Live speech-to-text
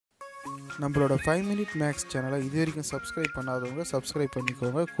நம்மளோட 5 minute maths சேனலை இது வரைக்கும் சப்ஸ்கிரைப் பண்ணாதவங்க சப்ஸ்கிரைப்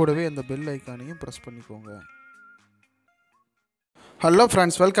பண்ணிக்கோங்க. கூடவே அந்த பெல் ஐக்கானையும் ப்ரெஸ் பண்ணிக்கோங்க. Hello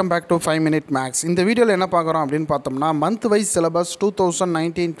friends, welcome back to 5 minute maths. இந்த வீடியோவில் என்ன பார்க்குறோம் அப்படின்னு பார்த்தோம்னா, மந்த் வைஸ் சிலபஸ்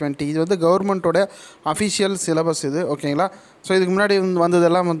 2019-20 இது வந்து கவர்மெண்ட்டோட அஃபிஷியல் சிலபஸ் இது, ஓகேங்களா. ஸோ இதுக்கு முன்னாடி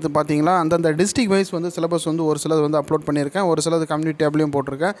வந்ததெல்லாம் வந்து பார்த்தீங்களா, அந்தந்த டிஸ்ட்ரிக் வைஸ் வந்து சிலபஸ் வந்து ஒரு சிலது வந்து அப்லோட் பண்ணியிருக்கேன், ஒரு சிலது கம்யூனிட்டி டேப்லையும்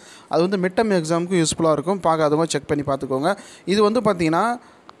போட்டிருக்கேன். அது வந்து மிட் டர்ம் எக்ஸாமுக்கு யூஸ்ஃபுல்லாக இருக்கும், பார்க்காதவங்க செக் பண்ணி பார்த்துக்கோங்க. இது வந்து பார்த்தீங்கன்னா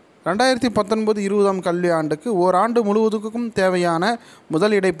 2019-20 கல்வி ஆண்டுக்கு ஓராண்டு முழுவதுக்கும் தேவையான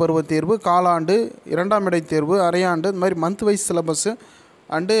முதல் இடைப்பருவத் தேர்வு, காலாண்டு, இரண்டாம் இடைத் தேர்வு, அரையாண்டு, இந்த மாதிரி மந்த் வைஸ் சிலபஸ்ஸு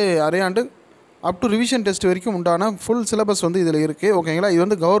அண்டு அரையாண்டு அப் டு ரிவிஷன் டெஸ்ட் வரைக்கும் உண்டான ஃபுல் சிலபஸ் வந்து இதில் இருக்குது, ஓகேங்களா. இது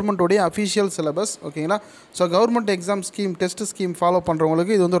வந்து கவர்மெண்ட்டோடைய அஃபிஷியல் சிலபஸ், ஓகேங்களா. So government exam scheme, test scheme follow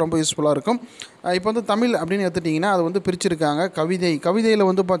பண்ணுறவங்களுக்கு இது வந்து ரொம்ப யூஸ்ஃபுல்லாக இருக்கும். இப்போ வந்து தமிழ் அப்படின்னு எடுத்துட்டிங்கன்னா அது வந்து பிரிச்சுருக்காங்க. கவிதையில்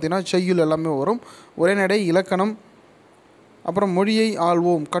வந்து பார்த்திங்கன்னா செய்யுள் எல்லாமே வரும், உரைநடை, இலக்கணம், அப்புறம் மொழியை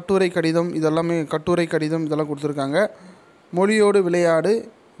ஆள்வோம், கட்டுரை கடிதம், இதெல்லாம் கொடுத்துருக்காங்க. மொழியோடு விளையாடு,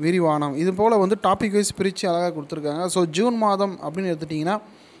 விரிவானம், இது போல் வந்து டாபிக் வைஸ் பிரித்து அழகாக கொடுத்துருக்காங்க. ஸோ ஜூன் மாதம் அப்படின்னு எடுத்துட்டிங்கன்னா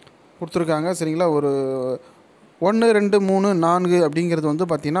கொடுத்துருக்காங்க, சரிங்களா. ஒரு 1, 2, 3, 4 அப்படிங்கிறது வந்து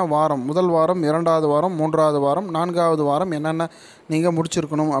பார்த்திங்கன்னா வாரம், முதல் வாரம், இரண்டாவது வாரம், மூன்றாவது வாரம், நான்காவது வாரம் என்னென்ன நீங்கள்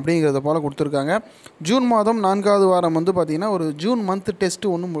முடிச்சிருக்கணும் அப்படிங்கிறத போல் கொடுத்துருக்காங்க. ஜூன் மாதம் 4வது வாரம் வந்து பார்த்திங்கன்னா ஒரு ஜூன் மந்த்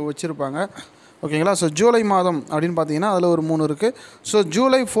டெஸ்ட்டு ஒன்று வச்சுருப்பாங்க, ஓகேங்களா. ஸோ ஜூலை மாதம் அப்படின்னு பார்த்தீங்கன்னா அதில் ஒரு 3 இருக்குது. ஸோ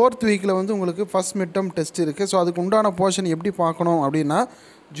ஜூலை 4th வீக்கில் வந்து உங்களுக்கு ஃபஸ்ட் மிட் டர்ம் டெஸ்ட் இருக்குது. ஸோ அதுக்கு உண்டான போர்ஷன் எப்படி பார்க்கணும் அப்படின்னா,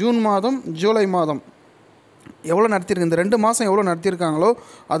 ஜூன் மாதம், ஜூலை மாதம் எவ்வளோ நடத்தியிருக்கு, இந்த 2 மாதம் எவ்வளோ நடத்தியிருக்காங்களோ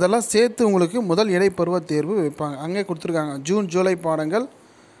அதெல்லாம் சேர்த்து உங்களுக்கு முதல் இடைப்பருவ தேர்வு வைப்பாங்க. அங்கே கொடுத்துருக்காங்க ஜூன் ஜூலை பாடங்கள்,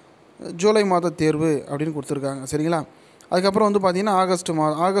 ஜூலை மாத தேர்வு அப்படின்னு கொடுத்துருக்காங்க, சரிங்களா. அதுக்கப்புறம் வந்து பார்த்திங்கன்னா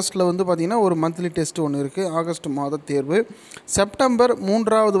ஆகஸ்ட்டில் வந்து பார்த்திங்கன்னா ஒரு மந்த்லி டெஸ்ட் ஒன்று இருக்குது, ஆகஸ்ட் மாத தேர்வு. செப்டம்பர்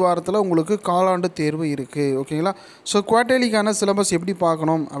 3வது வாரத்தில் உங்களுக்கு காலாண்டு தேர்வு இருக்குது, ஓகேங்களா. ஸோ குவார்ட்டர்லிக்கான சிலபஸ் எப்படி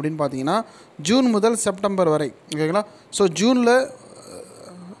பார்க்கணும் அப்படின்னு பார்த்தீங்கன்னா, ஜூன் முதல் செப்டம்பர் வரை, ஓகேங்களா. ஸோ ஜூனில்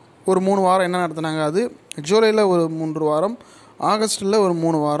ஒரு 3 வாரம் என்ன நடத்துனாங்க, அது ஜூலையில் ஒரு 3 வாரம், ஆகஸ்ட்டில் ஒரு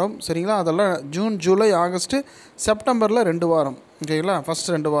 3 வாரம், சரிங்களா. அதெல்லாம் ஜூன், ஜூலை, ஆகஸ்ட்டு, செப்டம்பரில் 2 வாரம், ஓகேங்களா.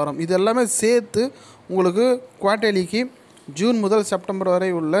 ஃபஸ்ட் 2 வாரம் இது எல்லாமே சேர்த்து உங்களுக்கு குவார்ட்டர்லிக்கு ஜூன் முதல் செப்டம்பர் வரை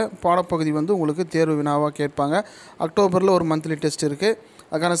உள்ள பாடப்பகுதி வந்து உங்களுக்கு தேர்வு வினாவாக கேட்பாங்க. அக்டோபரில் ஒரு மந்த்லி டெஸ்ட் இருக்குது.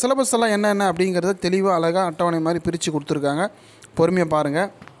 அதுக்கான சிலபஸ் எல்லாம் என்னென்ன அப்படிங்கிறத தெளிவாக அழகாக அட்டவணை மாதிரி பிரித்து கொடுத்துருக்காங்க, பொறுமையாக பாருங்கள்,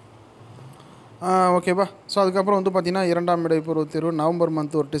 ஓகேவா. ஸோ அதுக்கப்புறம் வந்து பார்த்திங்கன்னா இரண்டாம் இடைப்பருவ தேர்வு நவம்பர்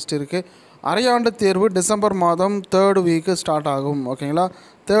மந்த் ஒரு டெஸ்ட் இருக்குது. அரையாண்டு தேர்வு டிசம்பர் மாதம் 3rd வீக்கு ஸ்டார்ட் ஆகும், ஓகேங்களா.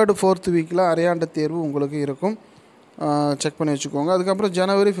 3rd 4th வீக்கில் அரையாண்டு தேர்வு உங்களுக்கு இருக்கும், செக் பண்ணி வச்சுக்கோங்க. அதுக்கப்புறம்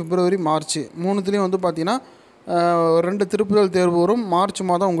ஜனவரி, பிப்ரவரி, மார்ச் 3த்துலேயும் வந்து பார்த்திங்கன்னா 2 திருப்புதல் தேர்வு வரும். மார்ச்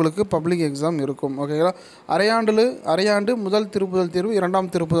மாதம் உங்களுக்கு பப்ளிக் எக்ஸாம் இருக்கும், ஓகேங்களா. அரையாண்டு முதல் திருப்புதல் தேர்வு, இரண்டாம்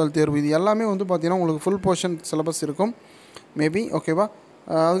திருப்புதல் தேர்வு, இது எல்லாமே வந்து பார்த்திங்கன்னா உங்களுக்கு ஃபுல் போர்ஷன் சிலபஸ் இருக்கும் மேபி, ஓகேவா.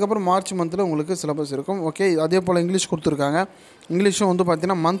 அதுக்கப்புறம் மார்ச் மந்தில் உங்களுக்கு சிலபஸ் இருக்கும், ஓகே. அதே போல் இங்கிலீஷ் கொடுத்துருக்காங்க, இங்கிலீஷும் வந்து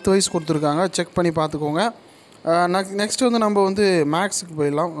பார்த்திங்கன்னா மந்த் வைஸ் கொடுத்துருக்காங்க, செக் பண்ணி பார்த்துக்கோங்க. நெக்ஸ்ட் வந்து நம்ம வந்து மேக்ஸுக்கு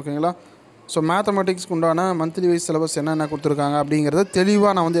போயிடலாம், ஓகேங்களா. ஸோ மேத்தமெட்டிக்ஸ்க்கு உண்டான மந்த்லி வைஸ் சிலபஸ் என்னென்ன கொடுத்துருக்காங்க அப்படிங்கிறத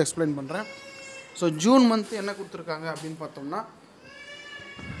தெளிவாக நான் வந்து எக்ஸ்பிளைன் பண்ணுறேன். ஸோ ஜூன் மந்த்து என்ன கொடுத்துருக்காங்க அப்படின்னு பார்த்தோம்னா,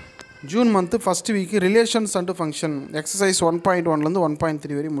 June month first week relations and function exercise 1.1லேருந்து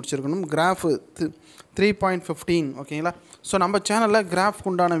 1.3 வரை முடிச்சிருக்கணும். கிராஃபு 3.15, ஓகேங்களா. ஸோ நம்ம சேனலில் கிராஃப்க்கு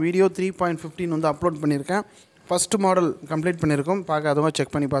உண்டான வீடியோ 3.15 வந்து அப்லோட் பண்ணியிருக்கேன். ஃபஸ்ட்டு மாடல் கம்ப்ளீட் பண்ணியிருக்கோம், பார்க்காதவங்க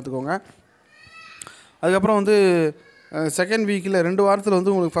செக் பண்ணி பார்த்துக்கோங்க. அதுக்கப்புறம் வந்து செகண்ட் வீக்கில் 2 வாரத்தில்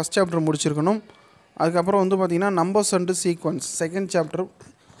வந்து உங்களுக்கு ஃபஸ்ட் சாப்டர் முடிச்சிருக்கணும். அதுக்கப்புறம் வந்து பார்த்திங்கன்னா numbers and sequence second chapter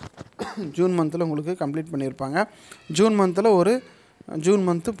June மந்தில் உங்களுக்கு கம்ப்ளீட் பண்ணியிருப்பாங்க. ஜூன்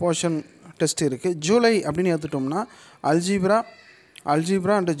மந்த்து போர்ஷன் டெஸ்ட் இருக்குது. ஜூலை அப்படின்னு எடுத்துட்டோம்னா அல்ஜீப்ரா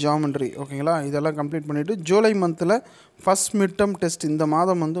அண்டு ஜாமெண்ட்ரி, ஓகேங்களா. இதெல்லாம் கம்ப்ளீட் பண்ணிவிட்டு ஜூலை மந்தில் ஃபஸ்ட் மிட் டர்ம் டெஸ்ட், இந்த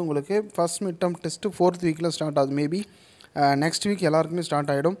மாதம் வந்து உங்களுக்கு first mid term test 4th வீக்கில் ஸ்டார்ட் ஆகுது. மேபி நெக்ஸ்ட் வீக் எல்லாருக்குமே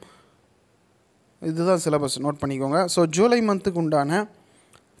ஸ்டார்ட் ஆகிடும். இதுதான் சிலபஸ், நோட் பண்ணிக்கோங்க. ஸோ ஜூலை மந்த்துக்கு உண்டான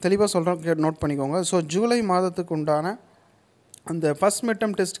தெளிவாக சொல்கிறோம், நோட் பண்ணிக்கோங்க. ஸோ ஜூலை மாதத்துக்கு உண்டான அந்த ஃபஸ்ட் மிட்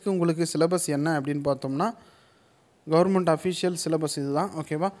டர்ம் டெஸ்ட்டுக்கு உங்களுக்கு சிலபஸ் என்ன அப்படின்னு பார்த்தோம்னா, கவர்மெண்ட் அஃபிஷியல் சிலபஸ் இது தான்,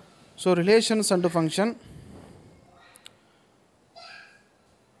 ஓகேவா. So relations and function,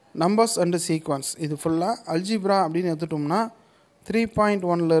 numbers and sequence, இது ஃபுல்லாக. அல்ஜிப்ரா அப்படின்னு எடுத்துட்டோம்னா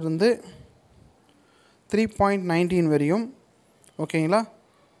 3.1லேருந்து 3.19 வரையும், ஓகேங்களா.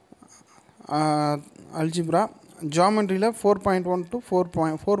 அல்ஜிப்ரா ஜாமெண்ட்ரியில் 4.1 to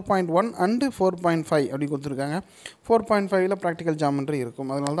 4.1 அண்டு 4.5 அப்படி கொடுத்துருக்காங்க. 4.5ல் ப்ராக்டிக்கல் ஜாமெண்ட்ரி இருக்கும்,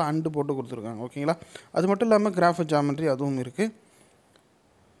 அதனால தான் அண்டு போட்டு கொடுத்துருக்காங்க, ஓகேங்களா. அது மட்டும் இல்லாமல் கிராஃப் ஜாமெண்ட்ரி அதுவும் இருக்குது.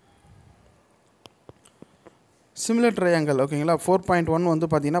 சிமிலர் ட்ரையாங்கல், ஓகேங்களா. 4.1 வந்து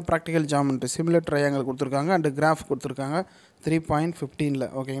பார்த்திங்கன்னா ப்ராக்டிக்கல் ஜாமெண்ட்ரி சிமிலர் ட்ரையாங்கல் கொடுத்துருக்காங்க, அண்டு கிராஃப் கொடுத்துருக்காங்க. 3.15ல்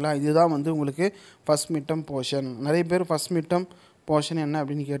ஓகேங்களா. இதுதான் வந்து உங்களுக்கு ஃபஸ்ட் மிட் டேர்ம் போர்ஷன். நிறைய பேர் ஃபஸ்ட் மிட் டேர்ம் போர்ஷன் என்ன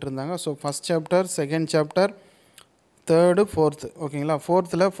அப்படின்னு கேட்டிருந்தாங்க. So first chapter, second chapter, third, fourth ஓகேங்களா.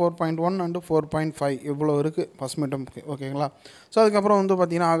 ஃபோர்த்தில் 4.1 அண்டு 4.5 இவ்வளோ இருக்குது ஃபஸ்ட் மிட் டேர்முக்கு ஓகேங்களா. ஸோ அதுக்கப்புறம் வந்து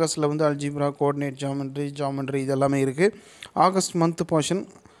பார்த்திங்கன்னா ஆகஸ்ட்டில் வந்து அல்ஜிப்ரா, கோஆர்டினேட் ஜாமெண்ட்ரி இது எல்லாமே இருக்குது. ஆகஸ்ட் மந்த் போர்ஷன்,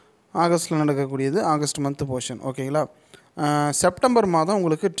 ஆகஸ்ட்டில் நடக்கக்கூடியது ஆகஸ்ட் மந்த் போர்ஷன் ஓகேங்களா. செப்டம்பர் மாதம்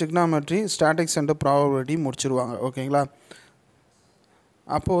உங்களுக்கு ட்ரிக்னாமெட்ரி, ஸ்டாட்டிக்ஸ் அண்டு ப்ராபபிலிட்டி முடிச்சிருவாங்க ஓகேங்களா.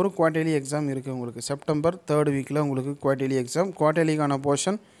 அப்போ ஒரு குவார்ட்டர்லி எக்ஸாம் இருக்குது உங்களுக்கு. செப்டம்பர் 3rd வீக்கில் உங்களுக்கு குவார்ட்டர்லி எக்ஸாம். குவார்ட்டர்லிக்கான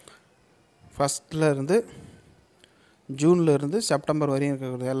போர்ஷன் ஃபஸ்ட்லேருந்து ஜூன்லேருந்து செப்டம்பர் வரையும்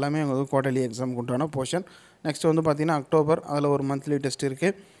இருக்கிறது எல்லாமே உங்களுக்கு குவார்ட்டர்லி எக்ஸாமுக்கு உண்டான போர்ஷன். நெக்ஸ்ட் வந்து பார்த்திங்கன்னா அக்டோபர், அதில் ஒரு மந்த்லி டெஸ்ட்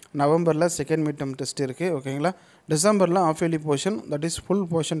இருக்குது. நவம்பரில் செகண்ட் மிட் டேர்ம் டெஸ்ட் இருக்குது ஓகேங்களா. டிசம்பரில் half yearly portion, that is full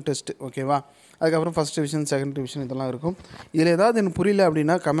portion test ஓகேவா. அதுக்கப்புறம் ஃபஸ்ட் டிவிஷன், செகண்ட் டிவிஷன் இதெல்லாம் இருக்கும். இதில் ஏதாவது எனக்கு புரியல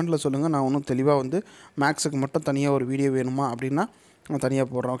அப்படின்னா கமெண்ட்டில் சொல்லுங்கள். நான் இன்னும் தெளிவாக வந்து மேக்ஸுக்கு மட்டும் தனியாக ஒரு வீடியோ வேணுமா அப்படின்னா நான் தனியாக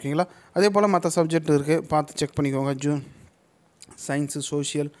போடுறேன் ஓகேங்களா. அதே போல் மற்ற சப்ஜெக்ட் இருக்குது, பார்த்து செக் பண்ணிக்கோங்க. சயின்ஸு,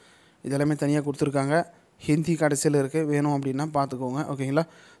 சோஷியல் இதெல்லாமே தனியாக கொடுத்துருக்காங்க. ஹிந்தி கடைசியில் இருக்குது, வேணும் அப்படின்னா பார்த்துக்கோங்க ஓகேங்களா.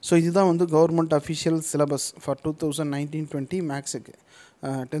 ஸோ இதுதான் வந்து government official syllabus for 2019-20 மேக்ஸுக்கு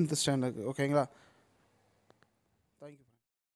 10th ஸ்டாண்டர்டுக்கு ஓகேங்களா.